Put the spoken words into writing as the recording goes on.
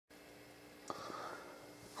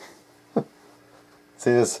See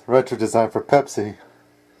this retro design for Pepsi.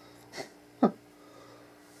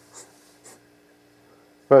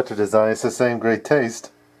 Retro design, it's the same great taste.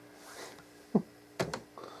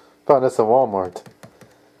 Found this at Walmart.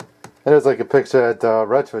 And there's like a picture at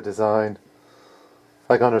retro design,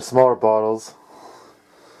 like under smaller bottles.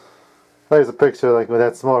 There's a picture like with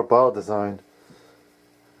that smaller bottle design.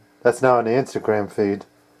 That's now on the Instagram feed.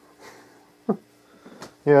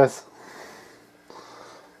 Yes.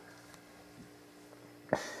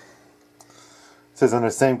 It says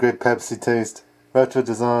under same great Pepsi taste, retro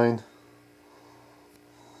design.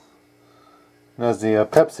 There's the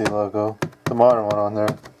Pepsi logo, the modern one on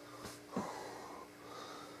there.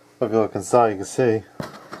 If you look inside, you can see.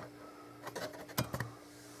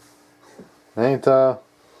 Ain't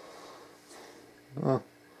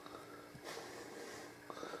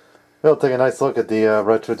we'll take a nice look at the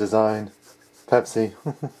retro design Pepsi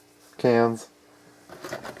cans.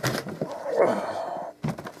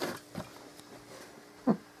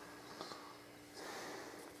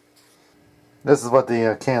 This is what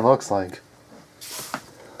the can looks like.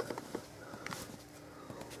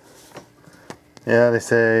 Yeah, they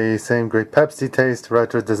say same great Pepsi taste,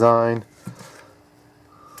 retro design.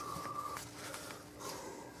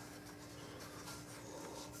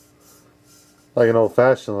 Like an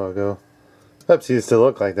old-fashioned logo. Pepsi used to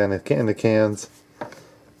look like that in the cans.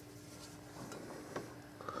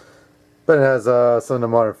 But it has some of the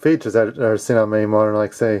modern features that are seen on many modern,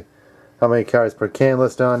 like say how many calories per can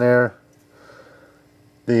listed on there.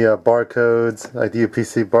 The barcodes, like the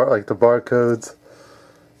UPC bar, like the barcodes.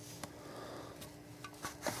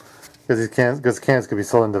 Because cans could be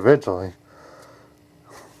sold individually,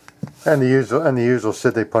 and the usual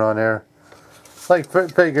shit they put on there, like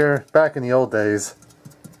figure back in the old days.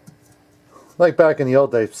 Like back in the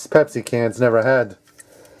old days, Pepsi cans never had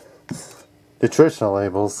nutritional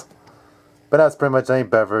labels, but that's pretty much any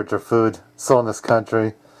beverage or food sold in this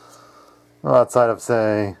country, well, outside of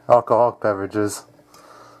say alcoholic beverages.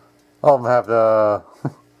 All of them have the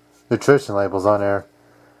nutrition labels on there,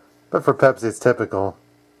 but for Pepsi it's typical.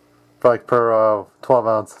 For like per 12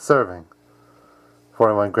 ounce serving,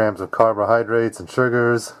 41 grams of carbohydrates and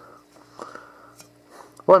sugars.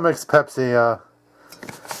 What makes Pepsi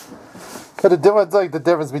but the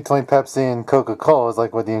difference between Pepsi and Coca-Cola is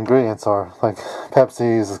like what the ingredients are. Like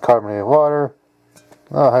Pepsi uses carbonated water,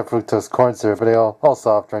 high fructose corn syrup, but all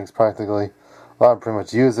soft drinks practically, a lot of them pretty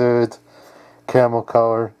much use it. Caramel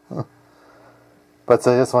color. But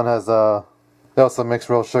say this one has they also mix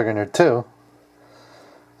real sugar in there too.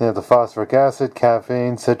 You have the phosphoric acid,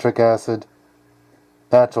 caffeine, citric acid,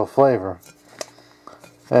 natural flavor,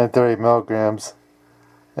 and 30 milligrams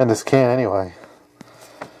in this can anyway.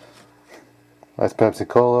 Nice Pepsi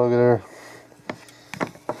Cola over there.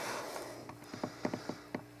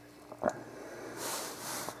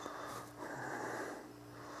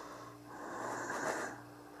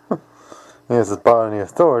 This is bought on the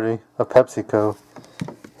authority of PepsiCo.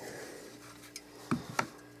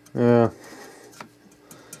 Yeah.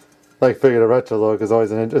 Like figure the retro look is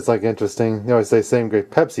always it's like interesting. You always say same great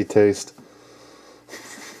Pepsi taste.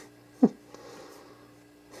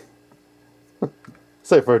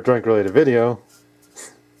 Say for a drink related video.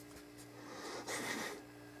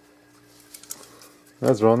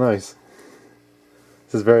 That's real nice.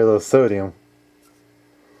 This is very low sodium.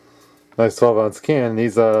 Nice 12 ounce can.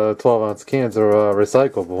 These 12 ounce cans are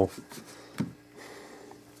recyclable.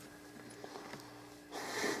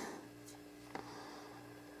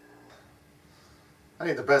 I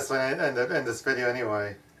think the best way to end this video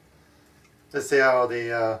anyway, to see how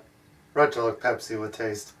the retro look Pepsi would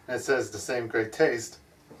taste. And it says the same great taste.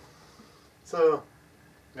 So,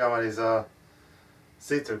 got one of these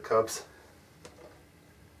see-through cups.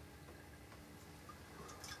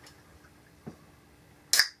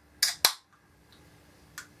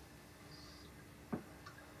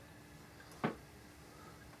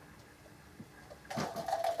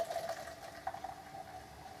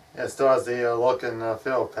 Yeah, it still has the look and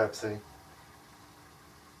feel of Pepsi.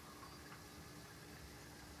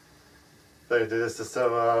 So you do this just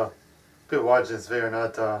so people watching this video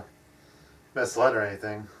are not misled or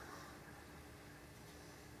anything.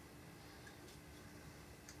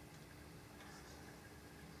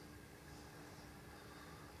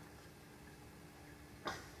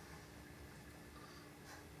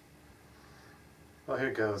 Well, here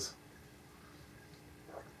it goes.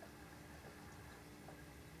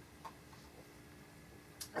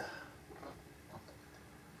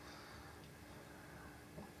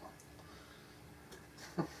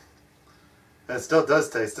 And it still does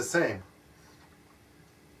taste the same.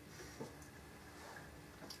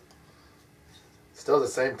 Still the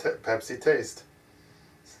same Pepsi taste.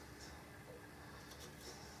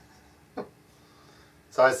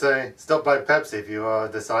 So I say, still buy Pepsi if you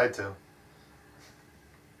decide to.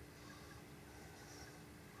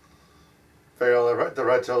 Figure out the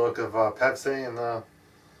retro look of Pepsi, and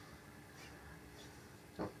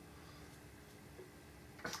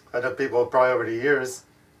I know people probably over the years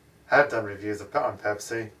have done reviews on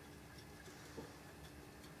Pepsi.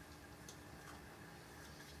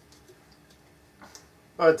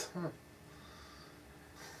 But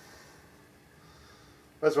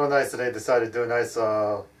it's real nice that they decided to do a nice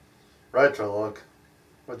retro look,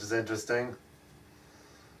 which is interesting.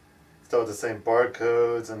 Still with the same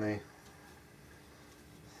barcodes and the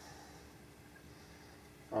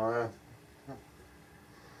I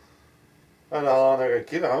don't know how long they're gonna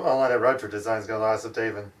keep. How long that retro design's gonna last if they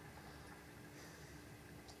even.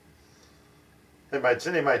 They might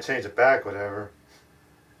change it back, whatever.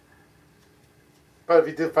 But if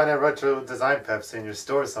you do find that retro design Pepsi in your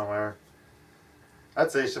store somewhere, I'd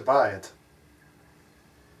say you should buy it.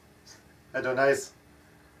 I do a nice,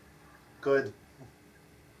 good,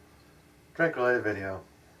 drink-related video.